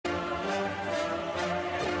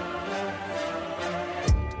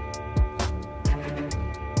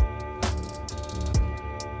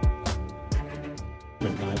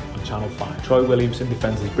Channel 5. Troy Williamson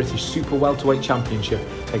defends his British Super Welterweight Championship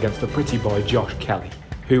against the pretty boy Josh Kelly.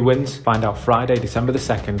 Who wins? Find out Friday, December the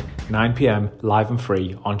 2nd, 9 PM, live and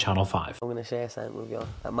free on Channel 5. I'm going to share something with you.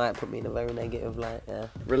 That might put me in a very negative light, yeah.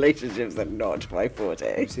 Relationships are not my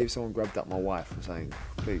forte. See if someone grabbed up my wife or something,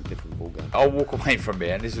 completely different ballgame. I'll walk away from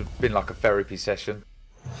it, and this has been like a therapy session.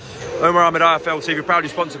 Omar Ahmed, IFL TV, proudly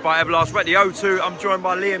sponsored by Everlast. We're at the O2. I'm joined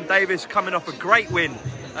by Davies, coming off a great win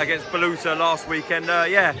against Beluta last weekend.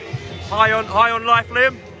 Yeah, high on life,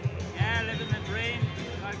 Liam. Yeah, living the dream.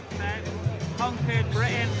 Like I said, conquered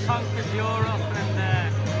Britain, conquered Europe,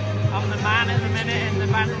 and I'm the man at the minute in the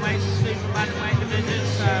bantamweight, super bantamweight division.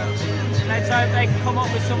 So let's hope they can come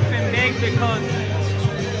up with something big, because,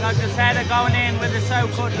 like I said, they're going in with the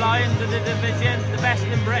so-called lions of the division, the best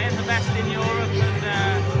in Britain, the best in Europe, and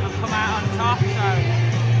I've come out on top. So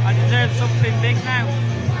I deserve something big now.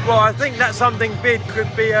 Well, I think that something big could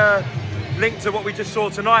be linked to what we just saw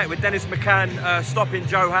tonight with Dennis McCann stopping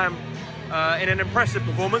Joe Ham in an impressive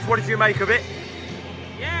performance. What did you make of it?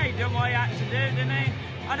 Yeah, he done what he had to do, didn't he?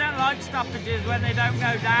 I don't like stoppages when they don't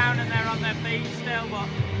go down and they're on their feet still, but...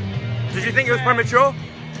 Did you think it was premature?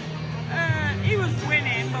 He was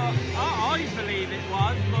winning, but I believe it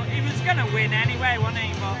was, but he was going to win anyway, wasn't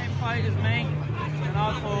he? But same fight as me, and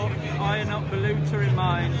I thought eyeing up Beluta in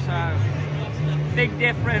mine, so big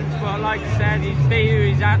difference. But like I said, he's be who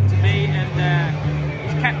he's had to be,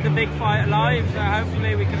 and he's kept the big fight alive, so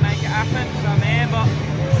hopefully we can make it happen. So I'm here, but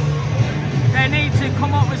they need to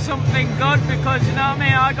come up with something good, because, you know what I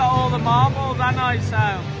mean, I got all the marbles, haven't I? So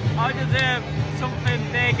I deserve something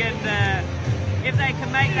big, and if they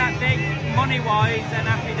can make that big money-wise, then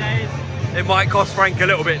happy days. It might cost Frank a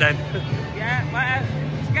little bit then. Yeah,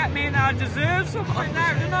 well, to get me in, I deserve something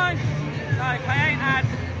now, don't I? Like, I ain't had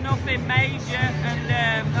nothing major,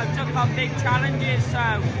 and I took on big challenges,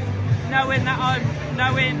 so knowing that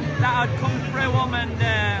I'd come through them, and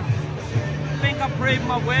I think I've proved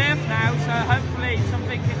my worth now, so hopefully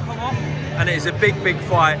something can come up. And it is a big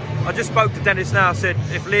fight. I just spoke to Dennis now, said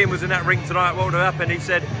if Liam was in that ring tonight, what would have happened? He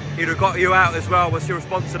said he'd have got you out as well. What's your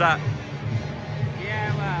response to that?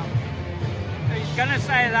 Yeah, well, he's going to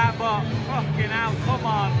say that, but fucking hell, come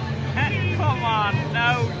on. Come on,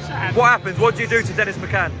 no chance. What happens? What do you do to Dennis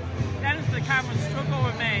McCann? Dennis McCann will struggle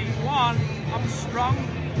with me. One, I'm strong.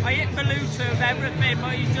 I hit Beluta with everything,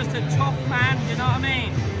 but he's just a tough man, do you know what I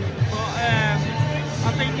mean? But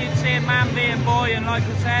I think you'd see a man being boy, and like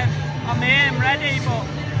I said, I'm here, I'm ready, but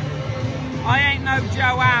I ain't no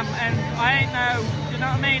Joe Ham, and I ain't no, you know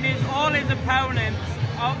what I mean? All his opponents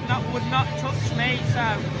would not touch me,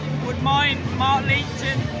 so would mine, Mark Leach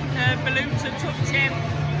and Beluta touch him?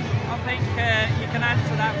 I think you can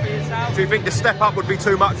answer that for yourself. Do you think the step up would be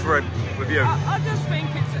too much for him with you? I just think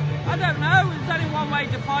it's, I don't know, there's only one way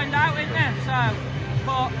to find out, isn't there? So,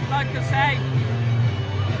 but like I say,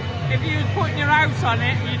 if you was putting your house on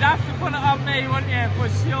it, you'd have to put it on me, wouldn't you, for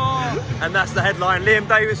sure. And that's the headline. Liam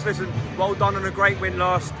Davies, listen, well done on a great win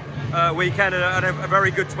last weekend, and a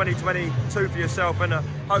very good 2022 for yourself, and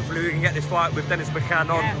hopefully we can get this fight with Dennis McCann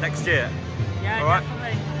on next year. Yeah, all right?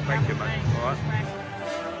 definitely. Thank you, mate. All right.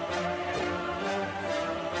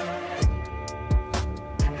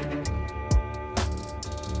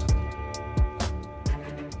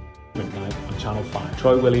 Midnight on Channel 5.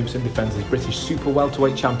 Troy Williamson defends his British Super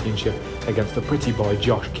Welterweight Championship against the pretty boy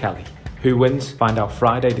Josh Kelly. Who wins? Find out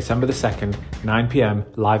Friday, December the 2nd, 9 PM,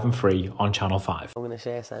 live and free on Channel 5. I'm going to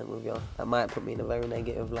share something with you. That might put me in a very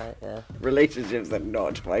negative light, yeah. Relationships are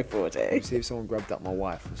not my forte. See if someone grabbed up my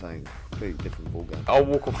wife or something, completely different ballgame. I'll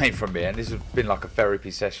walk away from it, and this has been like a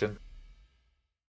therapy session.